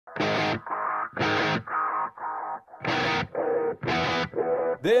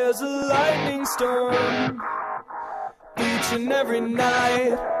There's a lightning storm each and every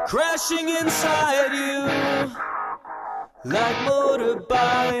night, crashing inside you like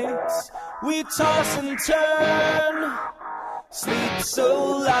motorbikes. We toss and turn, sleep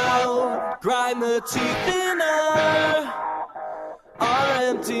so loud, grind the teeth in our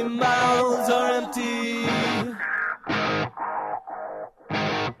empty mouths are empty.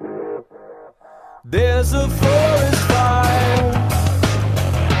 There's a forest fire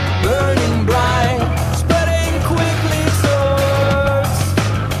burning bright, spreading quickly towards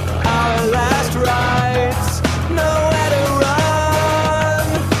our last rites. Nowhere to run,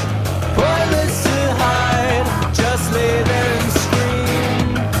 pointless to hide, just lay there and scream,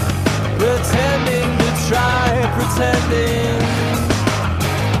 pretending to try, pretending,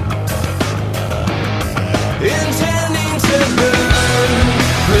 intending to burn,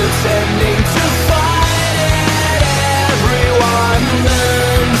 pretending to fight it. Everyone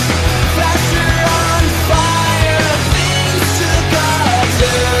learns faster on fire, things took a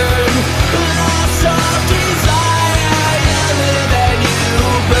turn, lost all desire. You live and you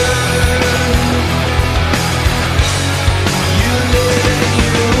burn, you live and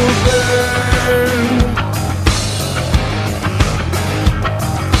you burn.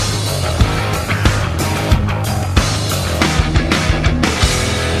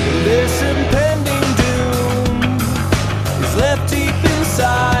 This impending doom is left deep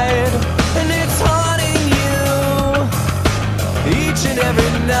inside, and it's haunting you each and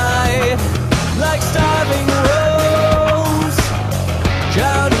every night, like starving wolves,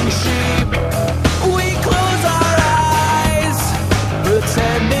 drowning sheep. We close our eyes,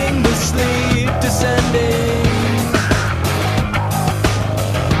 pretending to sleep, descending,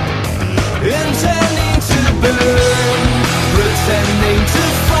 intending to burn, pretending to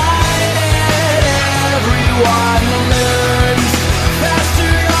fight it. Everyone learns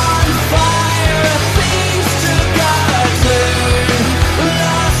faster on fire, things took a turn,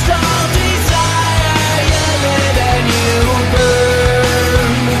 lost all desire. You live and you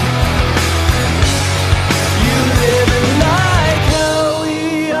burn, you live in like hell.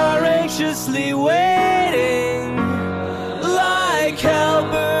 We are anxiously waiting, like hell,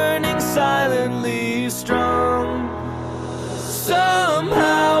 burning silently strong.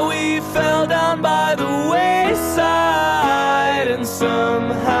 Somehow we fell down by the wayside, and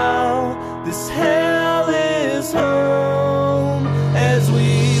somehow this hell is home.